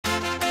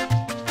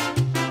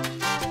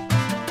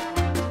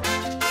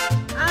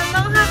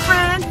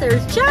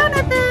There's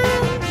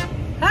Jonathan,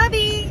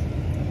 hubby,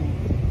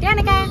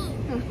 Danika.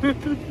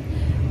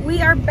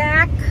 We are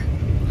back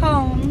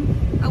home,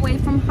 away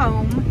from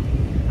home.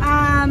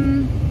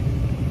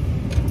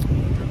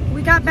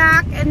 We got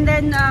back, and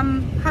then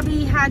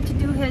hubby had to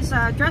do his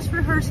dress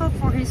rehearsal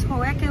for his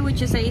ho'eke,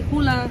 which is a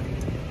hula,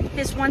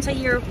 his once a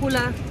year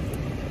hula,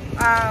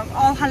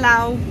 all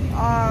halau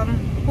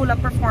hula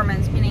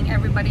performance, meaning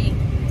everybody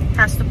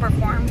has to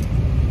perform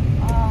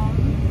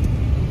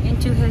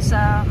into his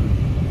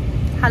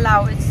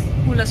halau. It's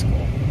hula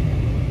school.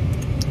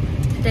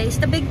 Today's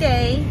the big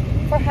day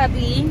for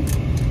hubby.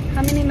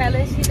 How many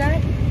meles you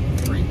got?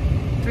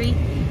 Three.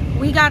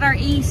 We got our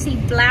AC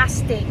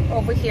blasting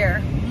over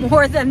here,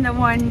 more than the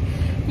one,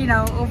 you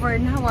know, over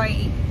in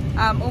Hawaii.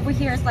 Over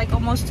here it's like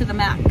almost to the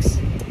max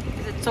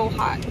because it's so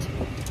hot.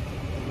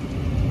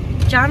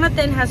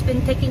 Jonathan has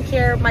been taking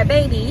care of my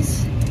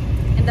babies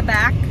in the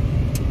back,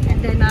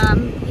 and then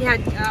he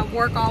had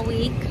work all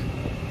week,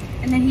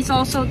 and then he's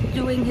also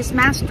doing his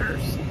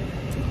master's,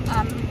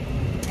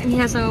 and he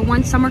has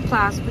one summer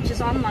class which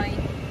is online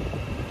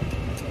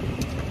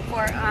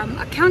for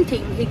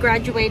accounting. He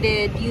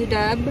graduated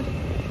UW,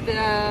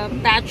 the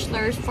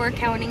bachelor's for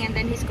accounting, and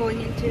then he's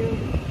going into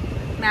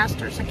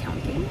master's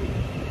accounting.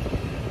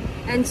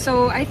 And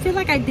so I feel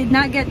like I did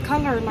not get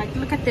color. Like,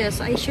 look at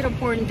this. I should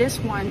have worn this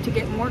one to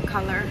get more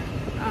color.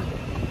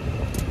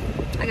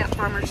 I got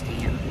farmer's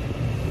tan.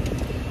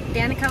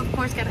 Danika, of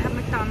course, gotta have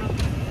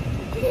McDonald's.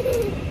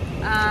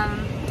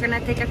 We're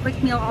gonna take a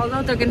quick meal,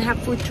 although they're gonna have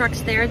food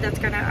trucks there. That's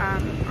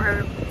gonna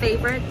our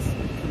favorites.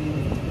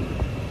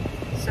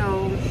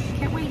 So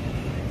can't wait.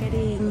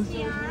 Getting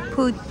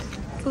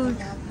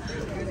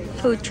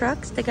food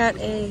trucks. They got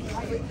a,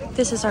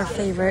 this is our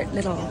favorite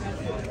little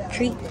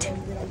treat.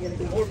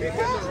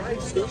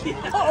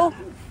 Uh-oh.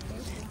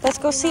 Let's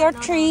go see our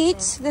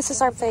treats. This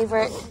is our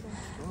favorite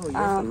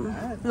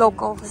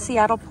local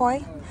Seattle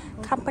Poi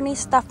Company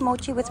stuffed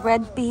mochi with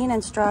red bean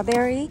and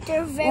strawberry.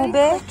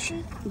 Ube,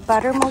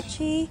 butter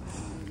mochi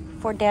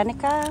for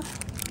Danika.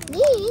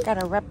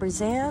 Gotta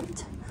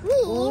represent.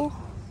 Ooh.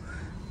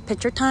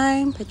 Picture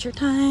time, picture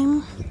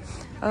time.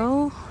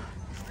 Oh.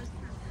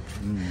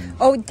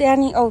 Oh,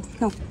 Danny. Oh,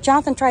 no.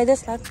 Jonathan, try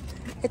this.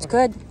 It's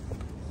good.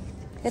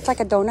 It's like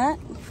a donut,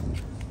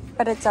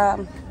 but it's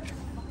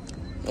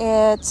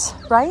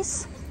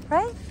rice,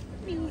 right?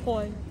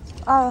 Poi.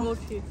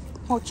 Mochi.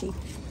 Mochi.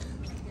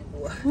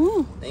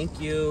 Mm. Thank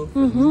you.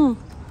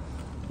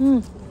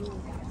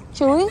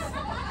 Chewy?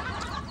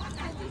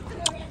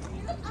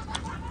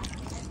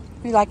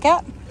 You like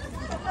it?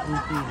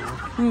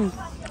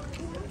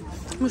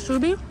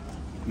 Musubi?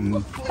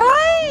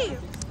 Hi!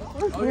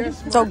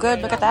 So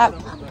good, look at that.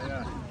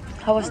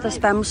 How was the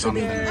spam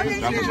musubi?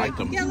 Jonathan liked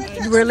them.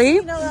 Really?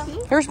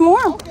 There's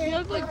more. You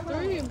had like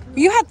 3.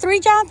 You had 3,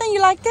 Jonathan?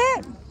 You liked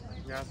it?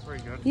 Yeah, it's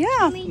pretty good.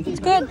 Yeah, it's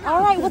good. All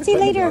right, we'll see you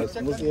later.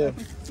 We'll see you.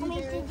 How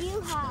many did you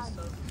have?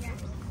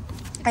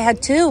 I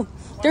had 2.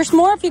 There's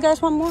more if you guys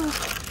want more.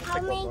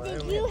 How many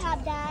did you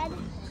have, Dad?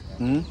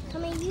 How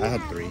many did you I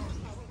have? had 3.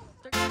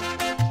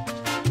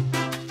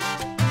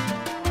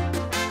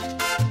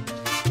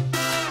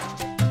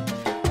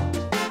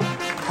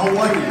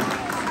 Hawaiian.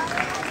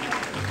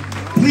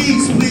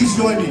 Please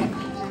join me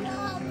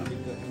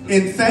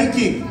in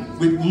thanking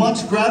with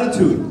much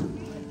gratitude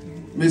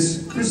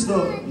Miss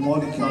Krista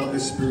Monica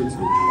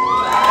Espiritu.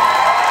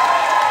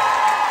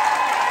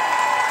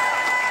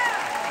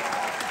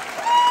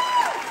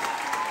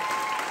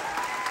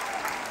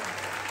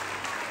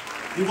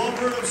 You've all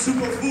heard of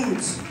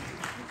superfoods.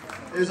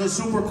 There's a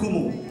super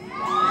kumu.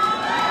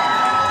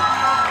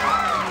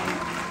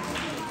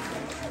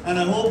 And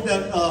I hope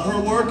that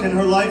her work and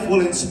her life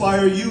will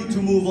inspire you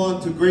to move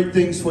on to great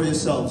things for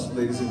yourselves,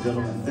 ladies and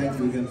gentlemen. Thank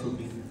you again for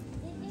being here.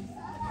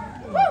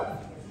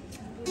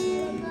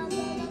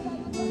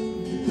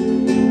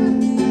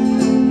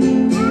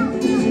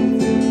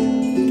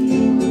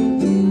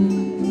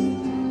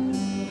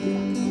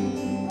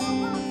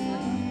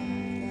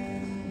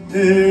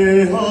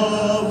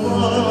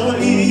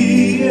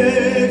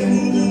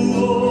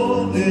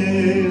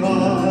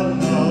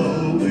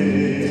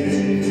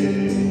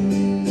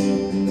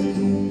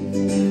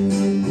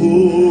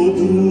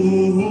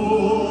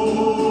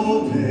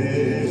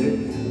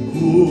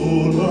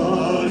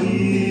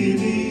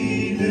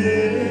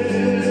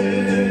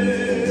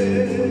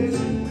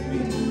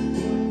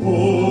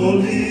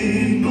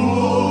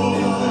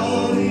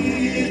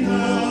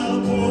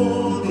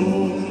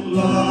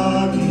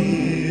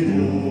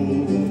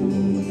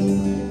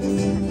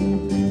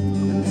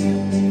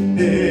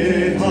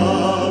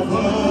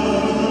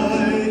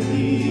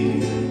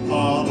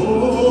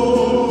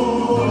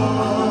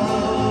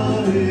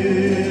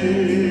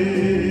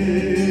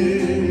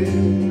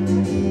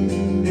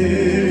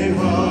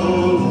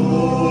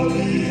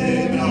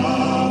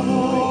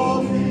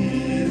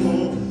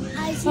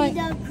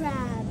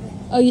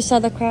 Oh, you saw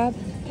the crab?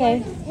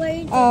 Okay.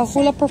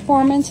 Hula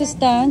performance is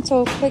done.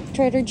 So quick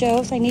Trader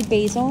Joe's. I need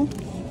basil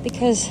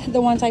because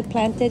the ones I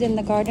planted in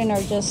the garden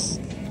are just,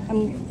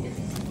 I'm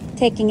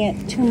taking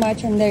it too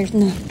much and there's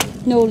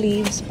No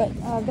leaves, but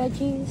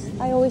veggies.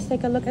 I always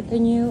take a look at the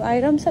new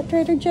items at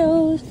Trader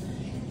Joe's.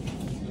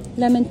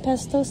 Lemon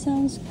pesto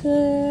sounds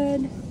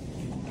good.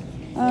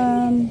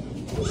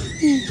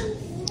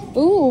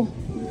 Ooh,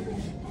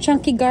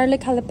 chunky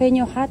garlic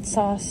jalapeno hot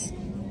sauce.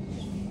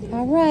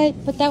 All right,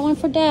 put that one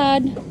for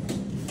Dad.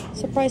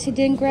 Surprised he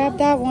didn't grab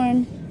that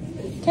one.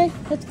 Okay,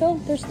 let's go.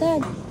 There's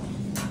Dad.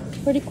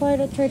 Pretty quiet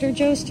at Trader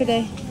Joe's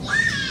today.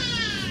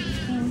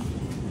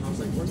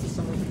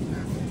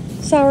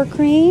 Sour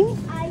cream.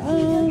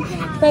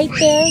 Right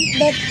there.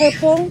 That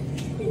purple.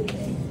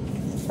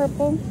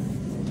 Purple.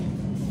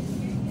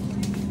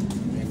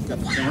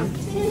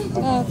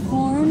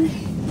 Corn.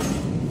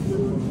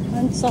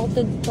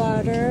 Unsalted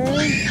butter.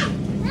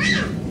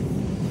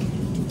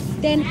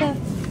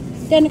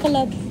 Danika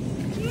love.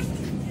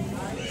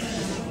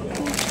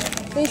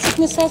 Basic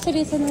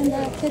necessities and then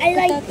the I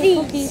like these.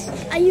 cookies.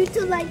 I used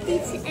to like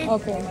these.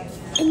 Okay.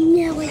 And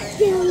now I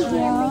still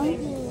Yeah.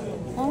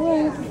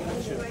 Alright.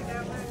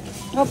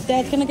 Oh,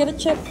 Dad's gonna get a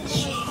chip.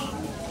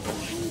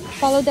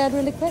 Follow Dad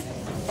really quick.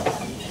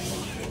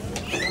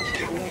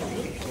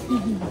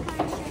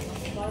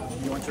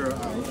 You want your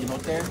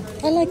emote there?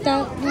 I like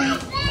that. Yeah.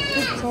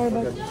 Oops, sorry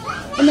about it.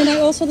 And then I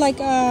also like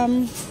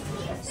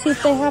see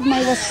if they have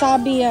my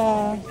wasabi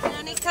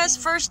Danika's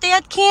first day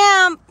at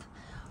camp.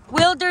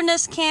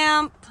 Wilderness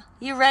camp.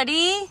 You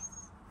ready?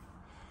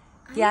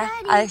 Yeah.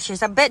 ready.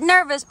 She's a bit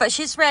nervous, but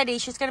she's ready.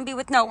 She's gonna be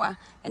with Noah.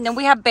 And then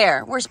we have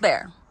Bear. Where's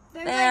Bear?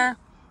 Bear.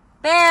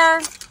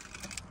 Bear.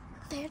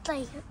 They're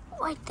like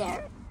right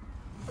there.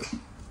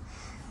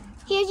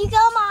 Here you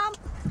go, Mom.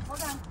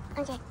 Hold on.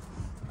 Okay.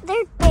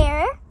 There's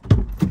Bear.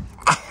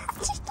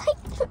 Just like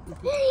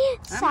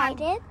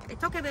excited.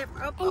 It's okay, babe.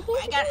 Oh,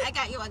 And here's I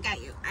got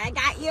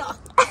you.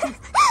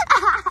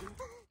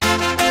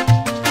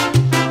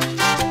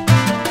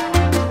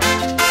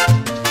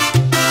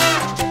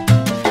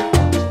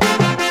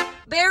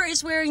 Bear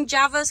is wearing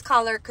Java's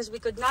collar because we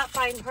could not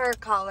find her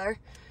collar.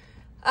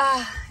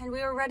 And we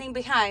were running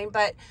behind,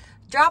 but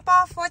drop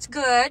off what's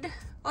good.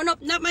 Oh no,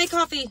 not my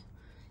coffee.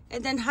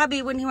 And then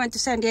hubby, when he went to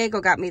San Diego,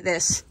 got me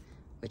this,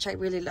 which I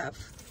really love.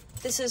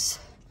 This is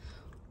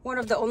one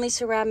of the only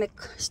ceramic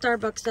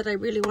Starbucks that I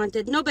really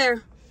wanted. No,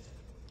 Bear.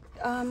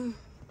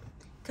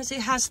 Because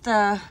it has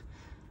the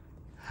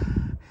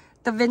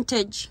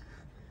vintage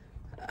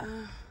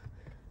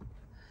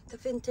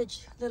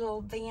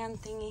little van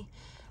thingy.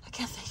 I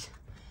can't think.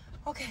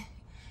 Okay,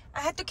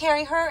 I had to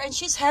carry her, and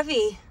she's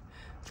heavy,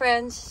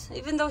 friends.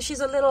 Even though she's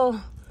a little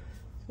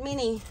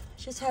mini,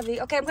 she's heavy.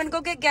 Okay, I'm gonna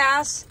go get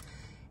gas,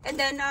 and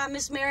then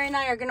Miss Mary and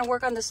I are gonna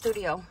work on the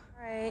studio.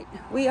 All right,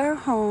 we are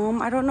home.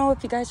 I don't know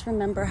if you guys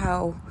remember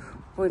how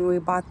when we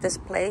bought this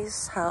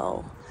place,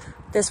 how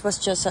this was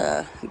just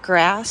a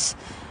grass,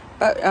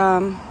 but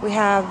we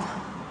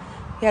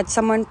had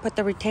someone put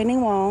the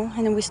retaining wall,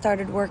 and then we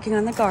started working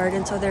on the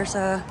garden. So there's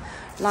a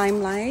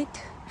limelight.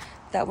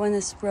 That one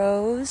is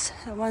rose.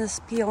 That one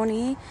is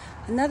peony.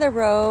 Another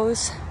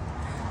rose.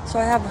 So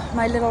I have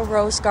my little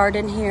rose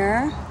garden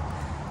here.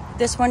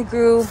 This one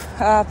grew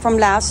from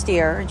last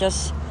year,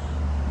 just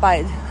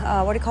by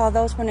what do you call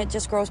those when it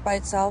just grows by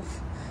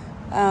itself?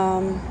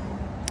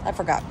 I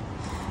forgot.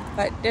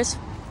 But this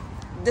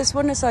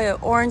one is an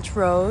orange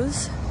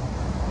rose,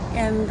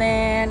 and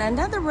then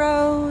another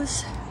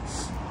rose.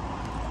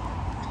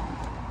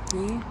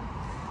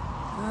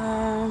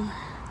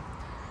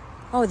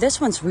 Oh,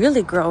 this one's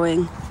really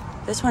growing.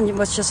 This one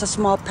was just a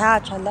small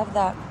patch. I love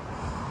that.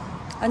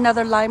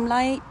 Another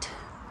limelight.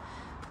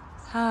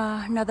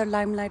 Another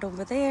limelight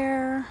over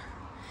there.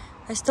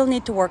 I still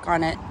need to work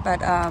on it,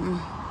 but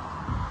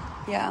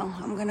yeah,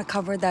 I'm gonna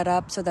cover that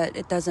up so that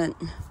it doesn't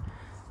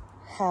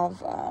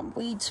have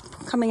weeds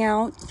coming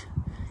out.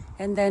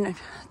 And then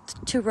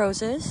 2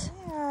 roses.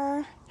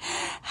 Bear.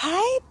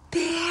 Hi,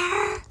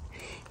 Bear.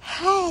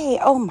 Hey,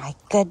 oh my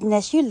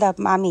goodness, you love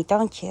mommy,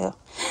 don't you?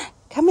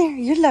 Come here,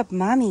 you love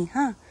mommy,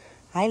 huh?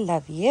 I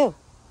love you.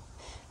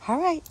 All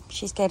right,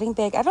 she's getting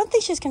big. I don't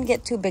think she's gonna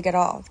get too big at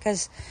all,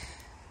 because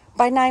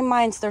by 9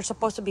 months, they're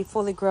supposed to be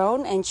fully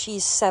grown, and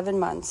she's 7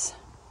 months.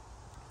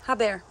 Hi,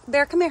 Bear.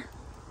 Bear, come here.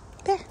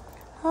 Bear.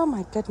 Oh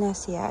my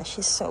goodness, yeah,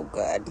 she's so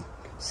good.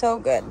 So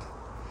good.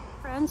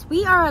 Friends,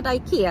 we are at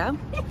Ikea.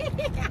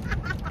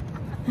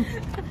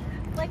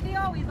 Like we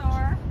always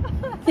are.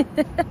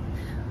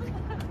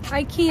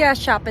 Ikea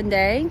shopping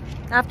day.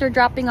 After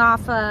dropping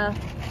off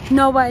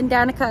Noah and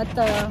Danika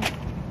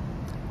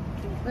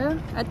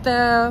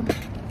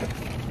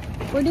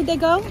where did they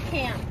go?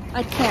 Camp.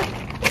 At camp.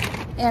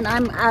 And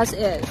I'm as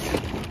is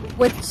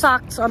with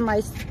socks on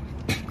my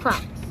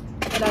Crocs,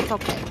 but that's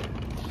okay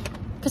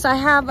because I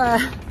have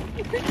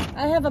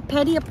a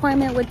petty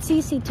appointment with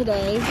Cece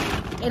today,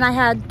 and I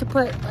had to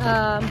put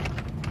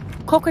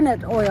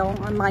coconut oil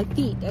on my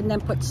feet and then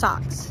put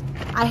socks.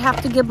 I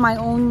have to give my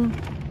own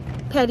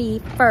petty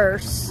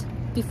first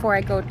before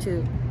I go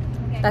to.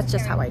 That's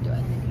just how I do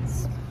it.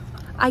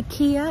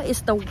 Ikea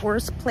is the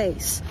worst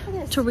place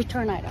to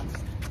return items.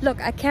 Look,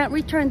 I can't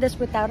return this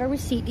without a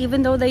receipt,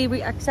 even though they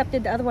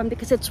accepted the other one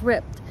because it's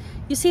ripped.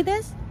 You see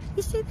this?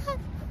 You see that?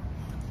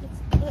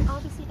 It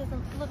obviously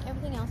doesn't look.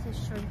 Everything else is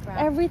shrink wrap.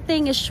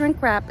 Everything is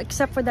shrink wrap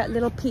except for that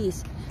little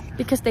piece,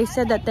 because they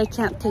said that they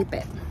can't tape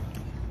it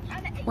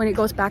when it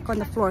goes back on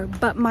the floor.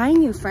 But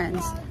mind you,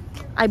 friends,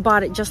 I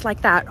bought it just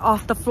like that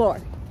off the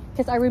floor,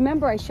 because I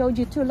remember I showed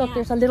you too. Look,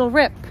 there's a little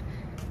rip.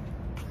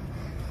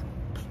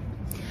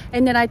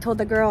 And then I told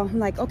the girl, I'm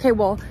like, okay,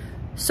 well,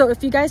 so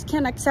if you guys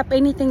can't accept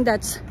anything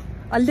that's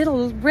a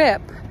little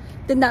rip,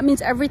 then that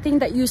means everything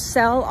that you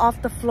sell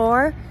off the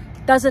floor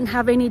doesn't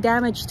have any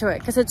damage to it,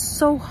 because it's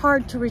so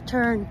hard to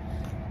return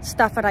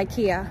stuff at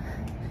Ikea,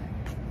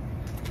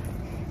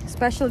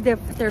 especially if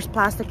there's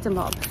plastics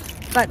involved.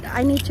 But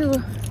I need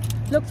to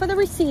look for the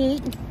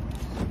receipt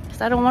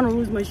because I don't want to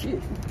lose my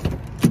shoe.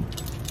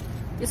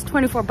 It's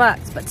 24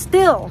 bucks, but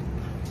still,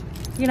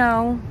 you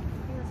know,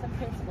 That's the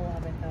principle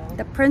of it, though.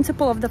 the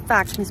principle of the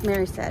fact, Miss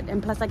Mary said.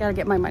 And plus I gotta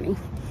get my money.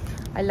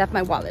 I left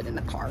my wallet in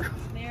the car.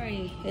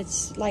 Mary,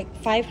 it's like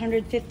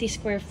 550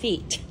 square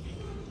feet,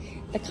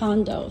 the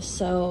condo.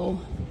 So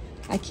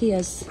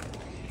Ikea's,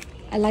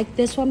 I like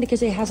this one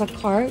because it has a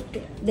cart,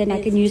 then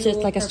I can use it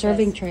like a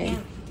serving tray.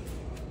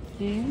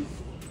 Yeah.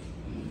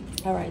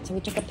 All right, so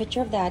we took a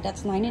picture of that.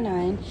 That's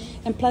 $99,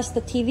 and plus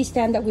the TV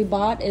stand that we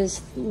bought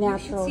is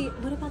natural. See,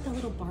 what about the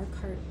little bar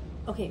cart?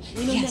 Okay,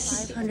 we know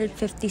Yes,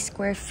 550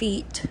 square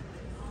feet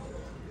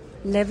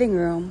living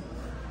room,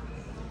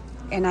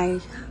 and I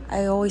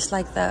always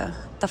like the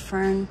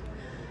fern,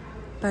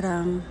 but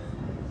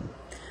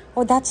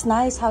oh, that's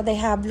nice how they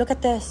have, look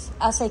at this,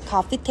 as a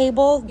coffee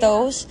table,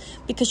 those,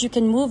 because you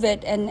can move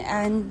it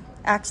and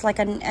acts like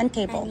an end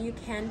table. And you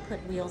can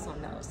put wheels on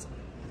those.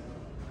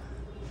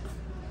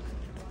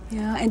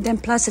 Yeah, and then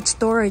plus it's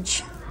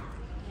storage.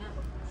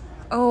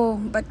 Oh,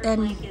 but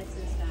then,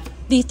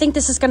 do you think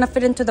this is gonna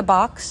fit into the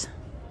box?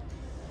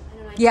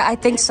 Yeah, I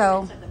think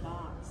so.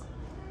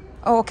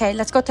 Oh, okay,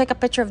 let's go take a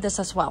picture of this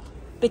as well,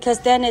 because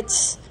then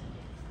it's,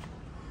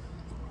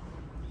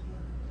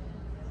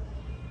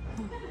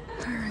 all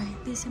right,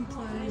 these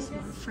employees, my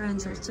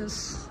friends, are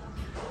just,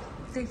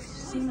 they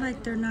seem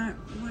like they're not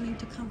wanting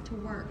to come to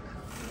work.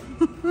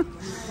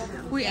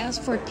 We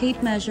asked for a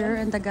tape measure,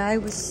 and the guy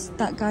was,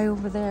 that guy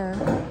over there,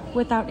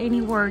 without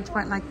any words,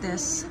 went like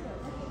this,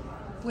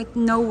 with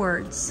no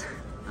words.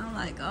 I'm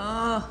like,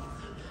 oh.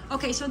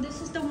 Okay, so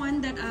this is the one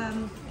that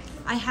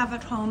I have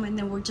at home, and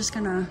then we're just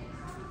gonna,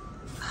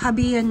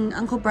 hubby and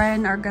Uncle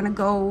Brian are gonna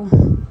go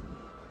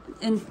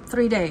in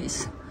 3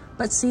 days.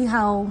 But see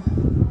how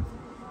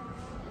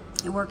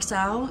it works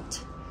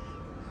out.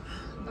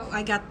 Oh,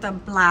 I got the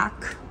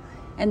black,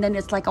 and then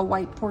it's like a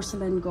white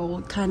porcelain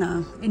gold kind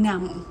of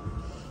enamel.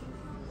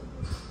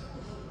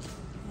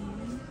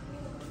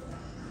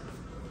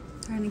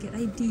 Trying to get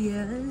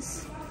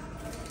ideas.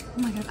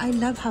 Oh my god, I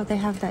love how they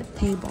have that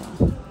table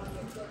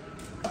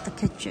at the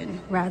kitchen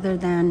rather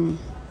than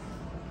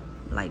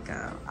like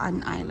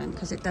an island,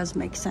 because it does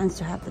make sense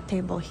to have the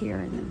table here.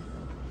 And then,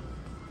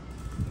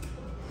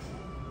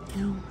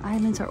 you know,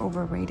 islands are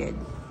overrated.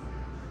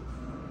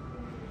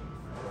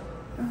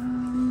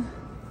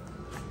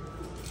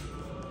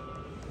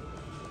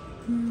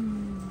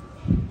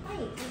 Hi,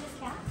 this is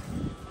Kat.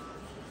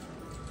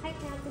 Hi,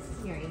 Kat. This is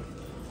Mary.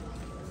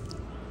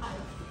 Hi.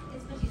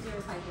 It's much easier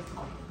if I just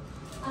call.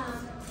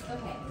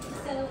 Okay.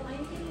 So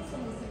I'm getting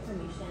some of this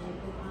information,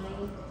 and I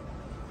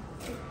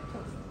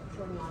took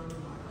Jordan on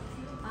anymore.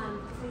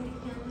 According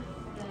to him,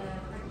 the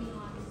parking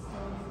lot is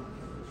still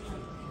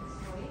like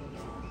destroyed.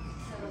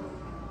 So.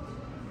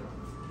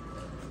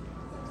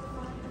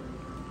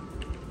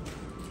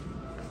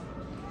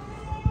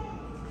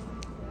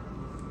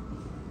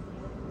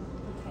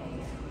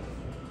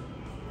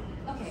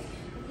 Okay.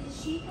 Is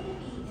she going to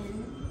be in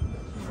the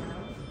piano?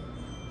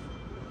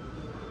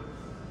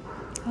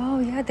 Oh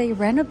yeah, they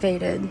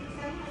renovated.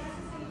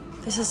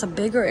 This is a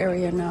bigger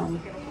area now.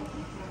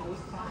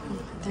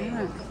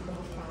 There.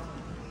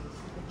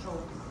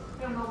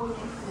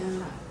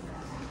 Yeah.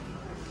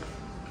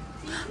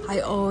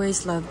 I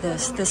always love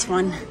this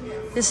one.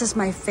 This is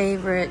my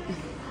favorite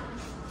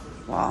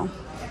wall.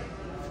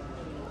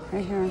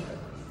 Right here.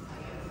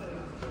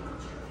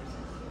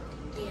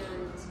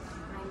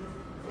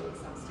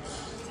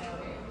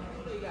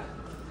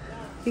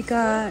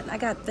 I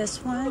got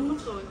this one,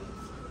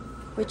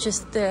 which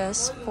is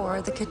this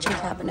for the kitchen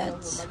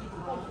cabinets.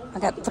 I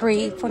got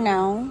 3 for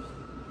now,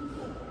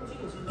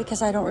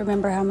 because I don't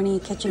remember how many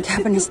kitchen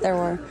cabinets there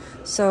were.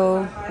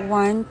 So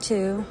 1,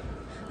 2,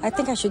 I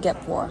think I should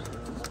get 4.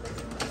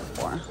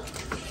 4.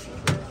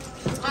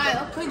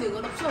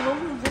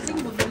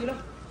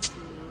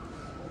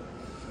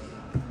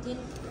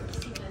 Didn't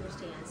seem to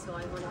understand, so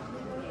I wanted to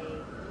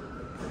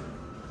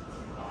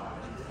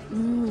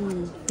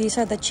pay. These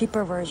are the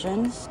cheaper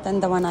versions than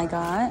the one I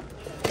got,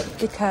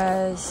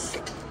 because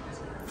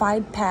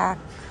 5-pack.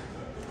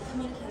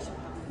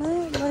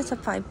 Where's a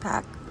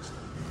 5-pack?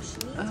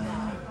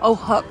 Oh,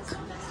 Hook.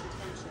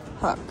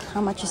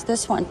 How much is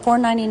this one?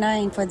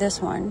 $4.99 for this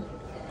one.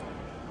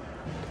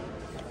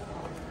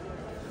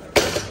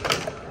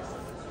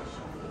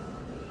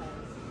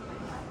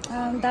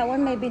 That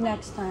one maybe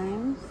next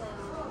time.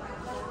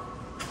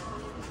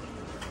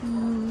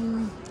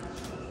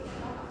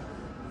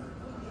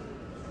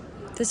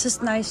 This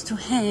is nice to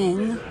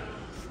hang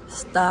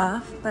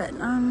stuff, but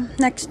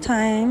next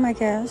time, I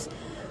guess.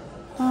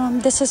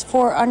 This is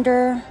for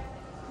under,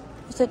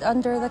 is it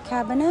under the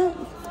cabinet?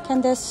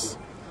 Can this,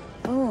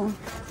 oh.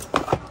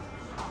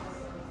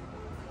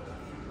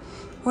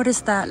 What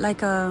is that?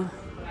 Like a,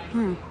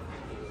 I'm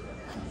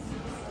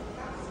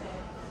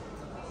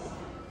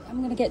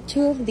gonna get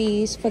 2 of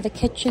these for the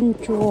kitchen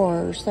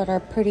drawers that are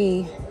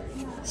pretty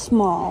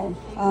small.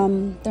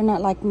 They're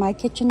not like my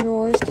kitchen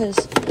drawers,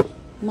 because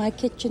my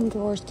kitchen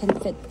drawers can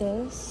fit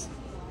this.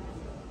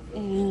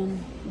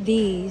 And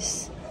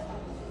these,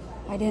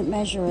 I didn't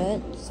measure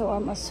it, so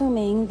I'm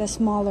assuming the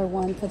smaller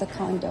one for the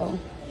condo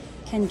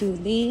can do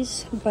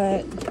these,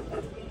 but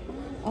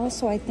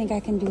also I think I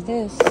can do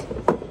this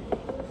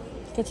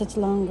because it's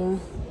longer.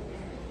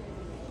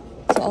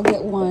 So I'll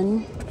get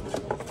one.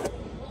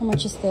 How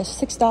much is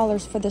this?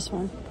 $6 for this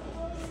one,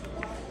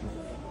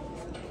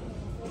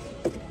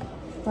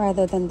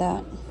 rather than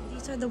that.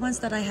 These are the ones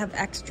that I have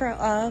extra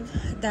of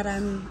that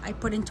I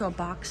put into a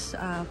box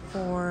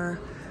for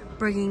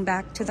bringing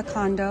back to the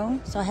condo.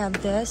 So I have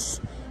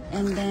this,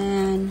 and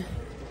then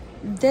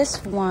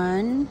this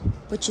one,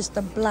 which is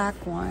the black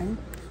one.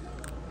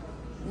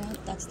 Yeah,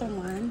 that's the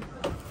one.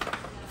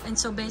 And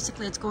so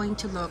basically it's going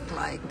to look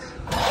like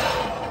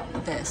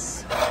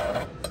this.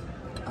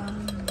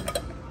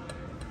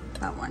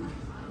 That one,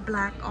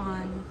 black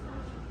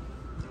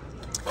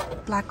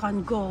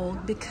on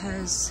gold,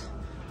 because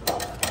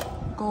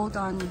gold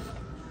on,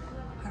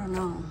 I don't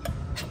know,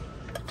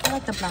 I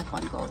like the black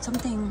on gold,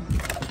 something.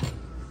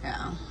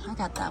 Yeah, I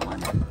got that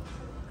one.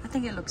 I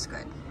think it looks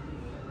good.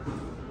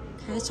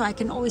 Okay, so I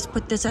can always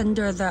put this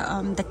under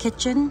the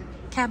kitchen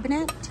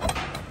cabinet,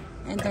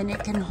 and then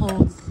it can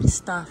hold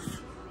stuff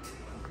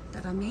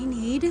that I may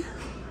need.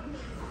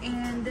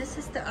 And this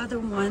is the other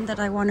one that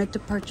I wanted to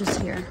purchase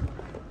here.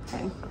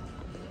 Okay.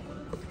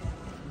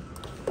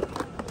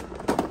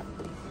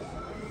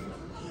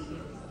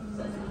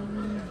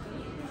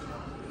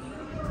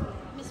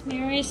 Miss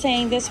Mary is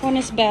saying this one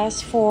is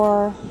best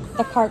for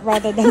the cart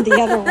rather than the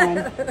other one.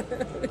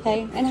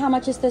 Okay, and how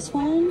much is this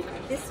one?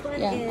 This one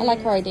Yeah, is... I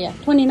like her idea.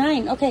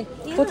 29. Okay,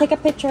 Yeah. we'll take a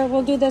picture.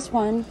 We'll do this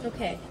one.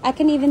 Okay. I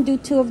can even do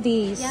 2 of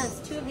these. Yes,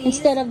 2 of these.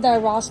 Instead of the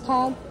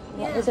Roscog.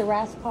 Yeah. Is it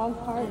Rascog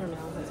I card? don't know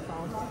what it's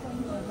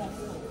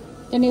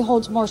called. Then it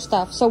holds more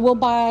stuff. So we'll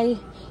buy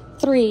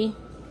 3.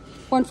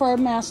 One for our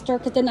master,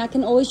 because then I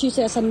can always use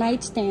it as a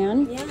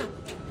nightstand. Yeah.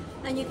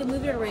 And you can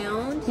move it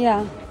around.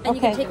 Yeah. And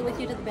you can take Okay. it with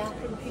you to the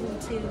bathroom if you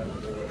need to.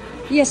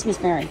 Yes, Miss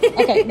Mary.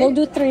 Okay, we'll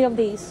do 3 of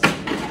these.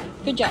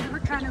 Good job. We're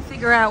trying to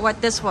figure out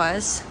what this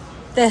was.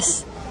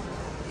 This.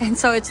 And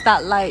so it's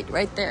that light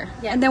right there.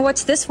 Yeah. And then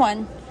what's this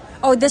one?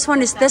 Oh, this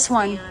one is this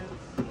one. Stand.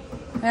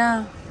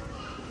 Yeah.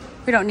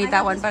 We don't need I that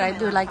got one, this but for I my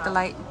do like the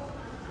light.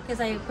 Because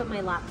I put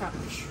my laptop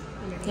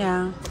underneath.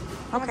 Yeah.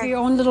 Okay. Have your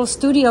own little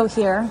studio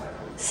here.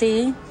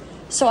 See?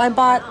 So I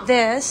bought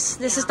this.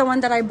 This is the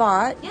one that I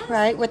bought, Yeah.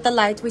 right? With the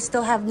lights. We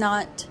still have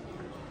not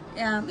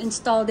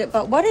installed it.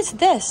 But what is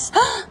this?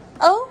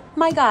 Oh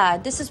my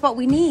God. This is what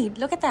we need.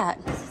 Look at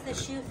that. This is the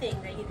shoe thing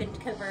that you can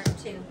convert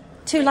to.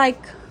 To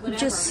like whatever.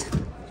 just...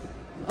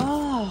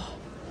 Oh.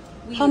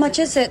 We How use much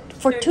is it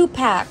for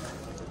 2-pack?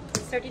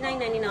 It's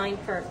 $39.99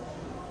 for...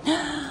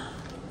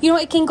 You know,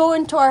 it can go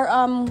into our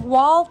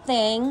wall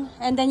thing,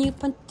 and then you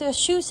put the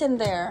shoes in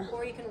there.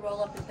 Or you can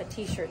roll up and put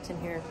t-shirts in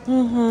here.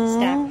 Mm-hmm.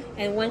 Stack.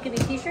 And one could be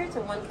t-shirts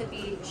and one could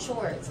be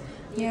shorts.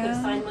 You could Yeah.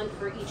 assign one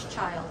for each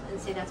child and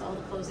say that's all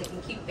the clothes they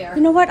can keep there.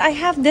 You know what? I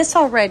have this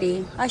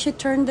already. I should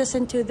turn this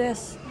into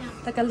this.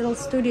 Like a little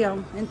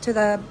studio into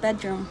the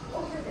bedroom.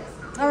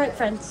 All right,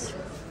 friends.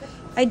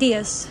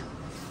 Ideas.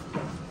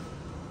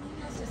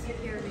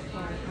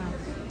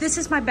 This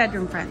is my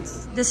bedroom,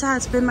 friends. This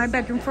has been my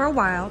bedroom for a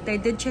while. They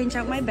did change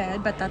out my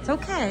bed, but that's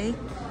okay.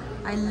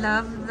 I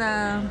love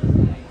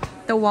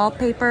the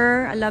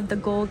wallpaper. I love the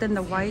gold and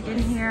the white in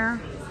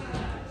here.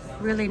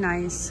 Really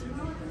nice.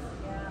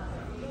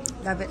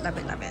 Love it, love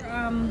it, love it.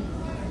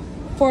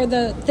 For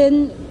the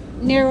thin,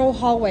 narrow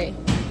hallway.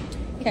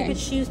 You can Okay. put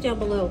shoes down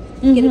below.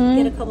 Mm-hmm.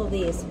 Get a couple of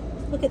these.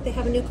 Look at, they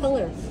have a new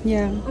color.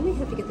 Yeah. I may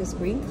have to get this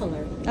green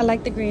color. I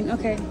like the green.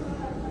 Okay.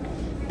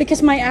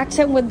 Because my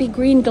accent would be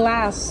green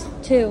glass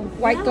too.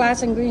 White Yeah.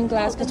 glass and green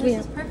glass. Because we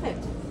this have. is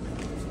perfect.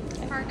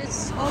 Part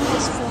is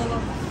almost full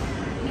of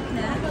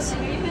knickknacks.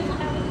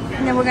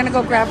 And then we're gonna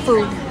go grab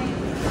food.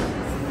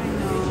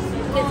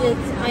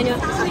 I know.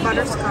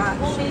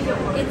 Butterscotch.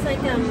 It's like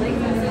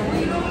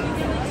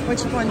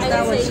Which one's I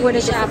that would one? say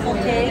Swedish apple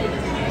cake.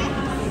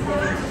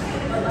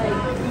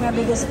 I'm gonna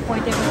be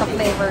disappointed with the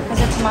flavor because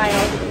it's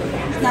mild.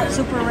 It's not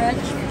super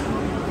rich.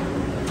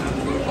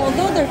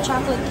 Although their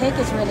chocolate cake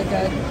is really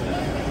good.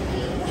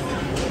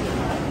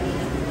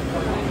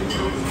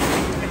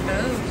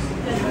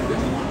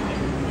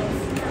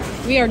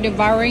 We are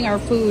devouring our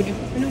food.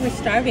 I know we're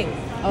starving.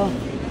 Oh,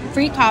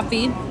 free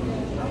coffee,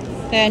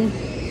 then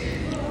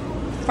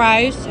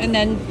fries, and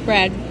then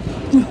bread.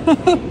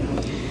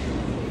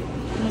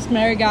 Miss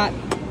Mary got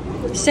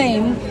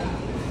same,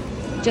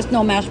 just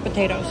no mashed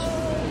potatoes.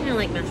 I don't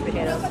like mashed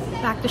potatoes.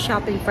 Back to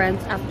shopping,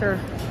 friends, after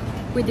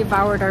We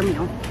devoured our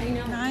meal. I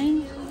know.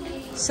 9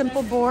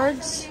 simple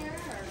boards.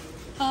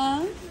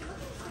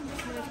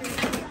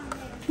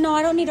 No,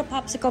 I don't need a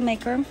popsicle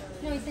maker.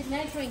 No, he said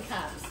measuring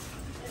cups.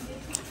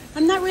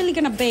 I'm not really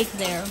gonna bake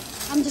there.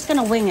 I'm just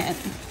gonna wing it.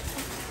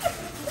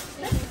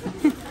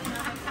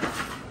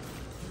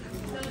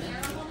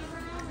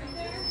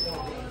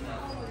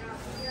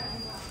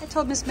 I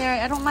told Miss Mary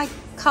I don't like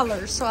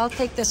colors, so I'll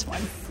take this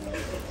one.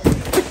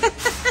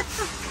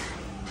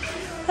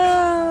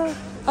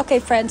 Okay,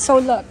 friends, so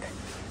look.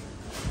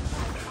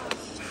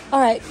 All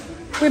right,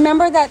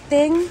 remember that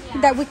thing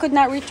that we could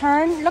not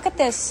return? Look at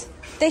this.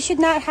 They should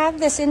not have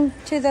this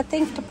into the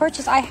thing to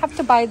purchase. I have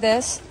to buy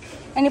this.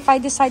 And if I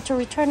decide to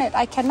return it,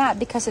 I cannot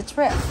because it's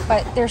ripped.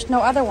 But there's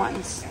no other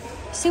ones.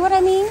 See what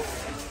I mean?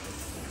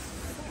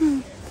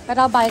 But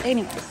I'll buy it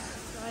anyway.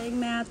 Drying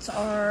mats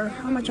are,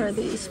 how much are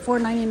these?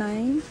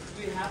 $4.99.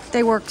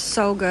 They work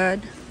so good.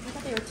 I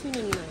thought they were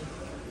 $2.99.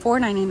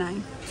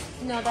 $4.99.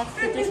 No, that's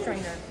the dish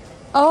drainer.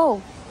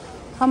 Oh,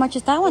 how much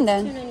is that one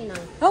then? $2.99.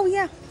 Oh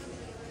yeah,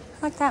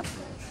 like that.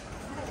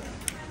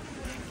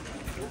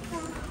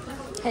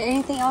 Okay,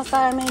 anything else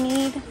that I may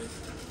need?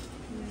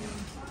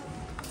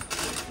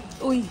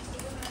 Ooh.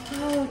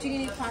 Oh, do you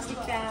need plastic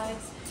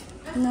bags?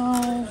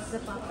 No.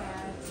 Zip-up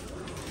bags?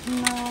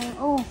 No.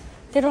 Oh,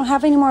 they don't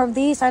have any more of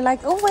these. I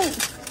like, oh wait,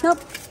 nope.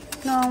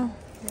 No,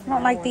 I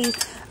don't like these.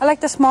 I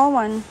like the small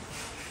one.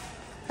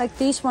 Like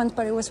these ones,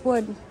 but it was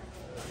wood.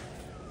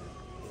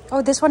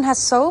 Oh, this one has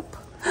soap?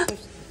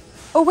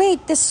 Oh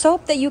wait, this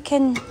soap that you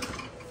can...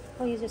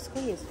 Oh, you just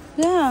squeeze.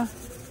 Yeah.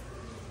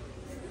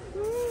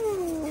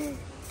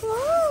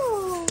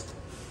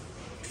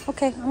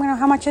 Okay, I'm gonna,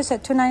 how much is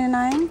it?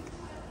 $2.99?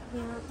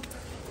 Yeah.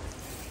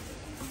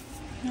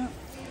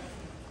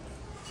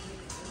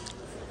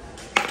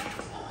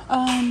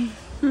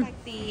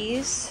 Like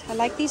these. I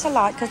like these a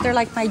lot because they're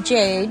like my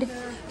jade.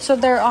 So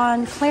they're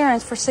on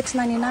clearance for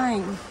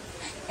 $6.99.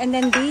 And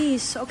then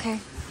these, okay,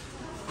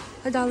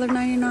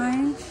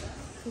 $1.99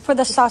 for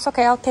the sauce.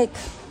 Okay, I'll take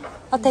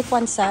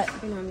one set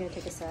I know I'm gonna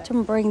take a set.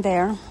 to bring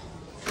there.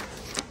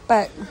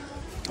 But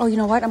oh, you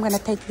know what? I'm gonna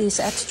take these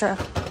extra.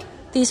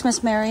 These,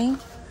 Miss Mary,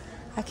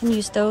 I can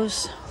use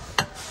those.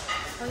 Oh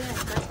yeah,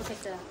 nice to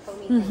take the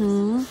foamy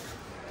things.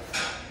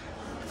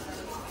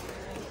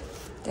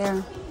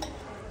 There.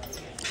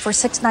 For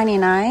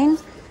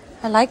 $6.99.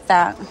 I like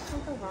that.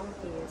 Can't go wrong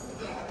with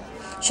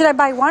these. Should I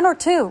buy one or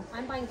two?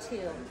 I'm buying 2.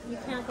 You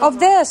can't go Of wrong.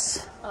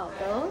 this. Oh,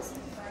 those?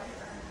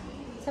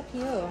 It's up to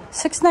you.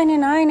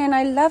 $6.99 and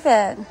I love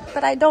it.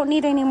 But I don't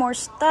need any more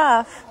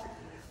stuff.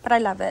 But I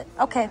love it.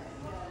 Okay.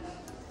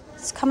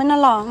 It's coming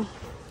along.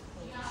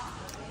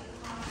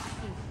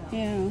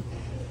 Yeah.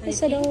 I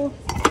said, oh,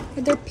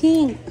 they're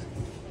pink.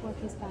 What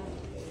is that?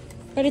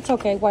 But it's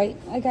okay, white.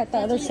 I got the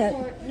other set.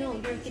 No,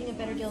 you're getting a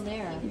better deal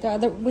there. The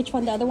other, which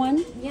one? The other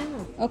one? Yeah.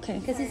 Okay.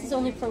 Because this is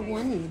only for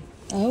one.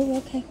 Oh,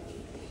 okay.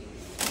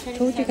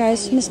 Told you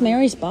guys, Miss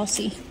Mary's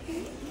bossy.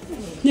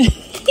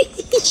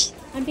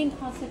 I'm being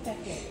cost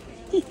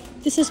effective.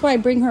 This is why I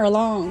bring her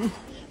along.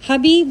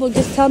 Hubby will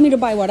just tell me to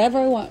buy whatever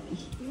I want.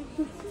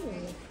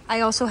 I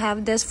also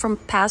have this from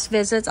past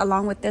visits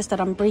along with this that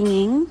I'm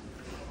bringing.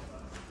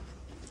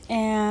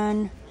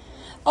 And,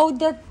 oh,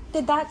 did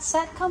that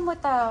set come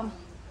with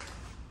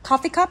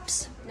coffee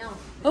cups? No.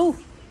 Oh.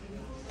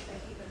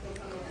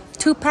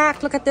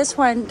 2-pack. Look at this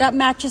one. That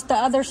matches the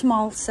other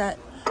small set.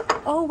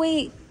 Oh,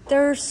 wait.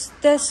 There's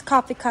this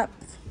coffee cup.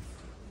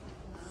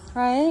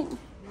 Right?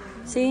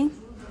 See?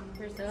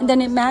 And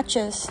then it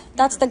matches.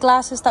 That's the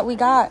glasses that we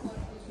got.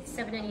 It's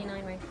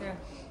 $7.99 right there.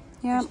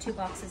 Yeah. There's 2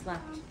 boxes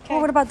left. Oh,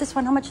 what about this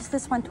one? How much is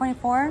this one?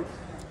 24?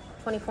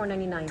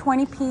 $24.99.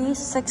 20 piece,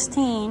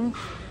 16.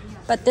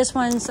 But this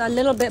one's a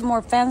little bit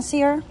more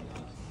fancier.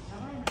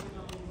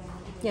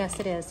 Yes,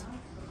 it is.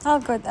 I'll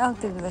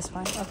do this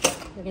one. Okay,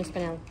 you're gonna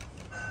spend out.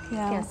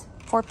 Yeah. Yes.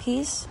 4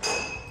 piece.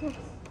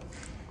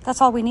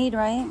 That's all we need,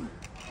 right?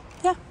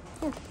 Yeah.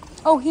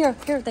 Oh, here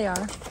they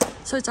are.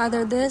 So it's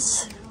either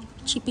this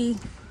cheapy.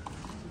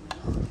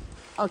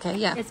 Okay,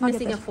 yeah. It's I'll get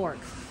missing a this. fork.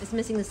 It's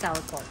missing the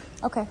salad fork.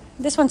 Okay,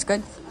 this one's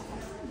good.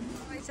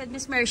 I said,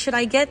 Miss Mary, should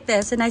I get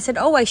this? And I said,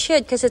 oh, I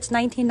should because it's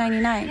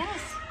 $19.99. Yes.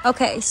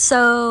 Okay,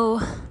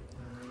 so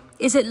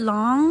is it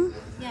long?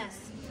 Yes.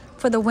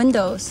 For the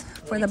windows,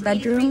 for the It's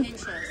bedroom? 83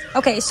 inches.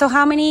 Okay, so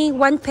how many?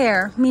 1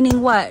 pair,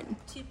 meaning what?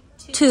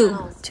 Two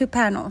panels. 2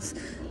 panels.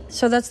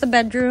 So that's the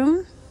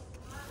bedroom.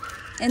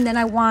 And then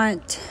I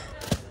want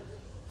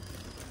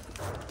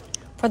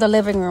for the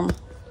living room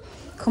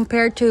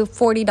compared to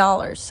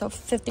 $40. So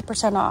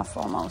 50% off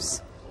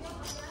almost.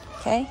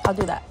 Okay, I'll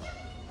do that.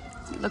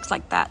 It looks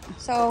like that.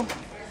 So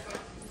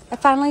I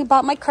finally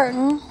bought my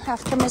curtain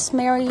after Miss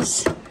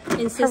Mary's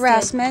Insisted.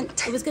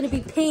 harassment. It was gonna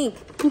be pink.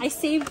 I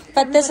saved.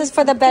 But this is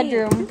for the everybody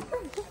bedroom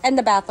and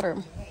the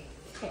bathroom.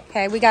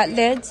 Okay, we got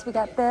lids. We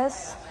got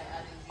this.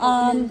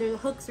 And then the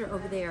hooks are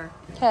over there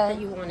that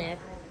you wanted.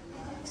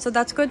 So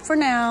that's good for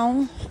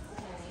now.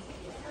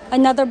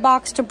 Another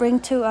box to bring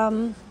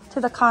to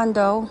the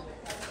condo.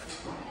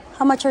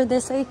 How much are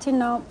this? 18.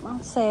 No,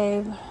 I'll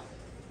save.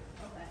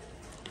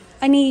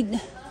 I need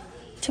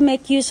to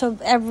make use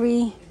of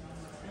every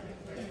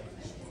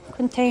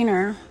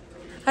container.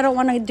 I don't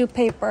want to do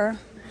paper.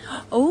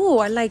 Oh,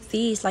 I like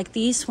these. Like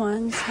these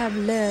ones have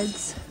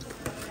lids.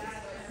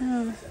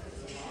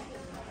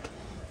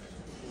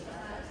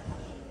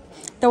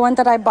 The one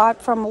that I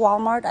bought from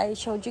Walmart, I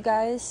showed you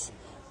guys,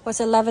 was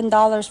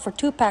 $11 for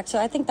 2 packs. So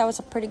I think that was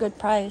a pretty good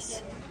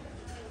price.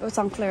 It was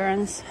on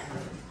clearance.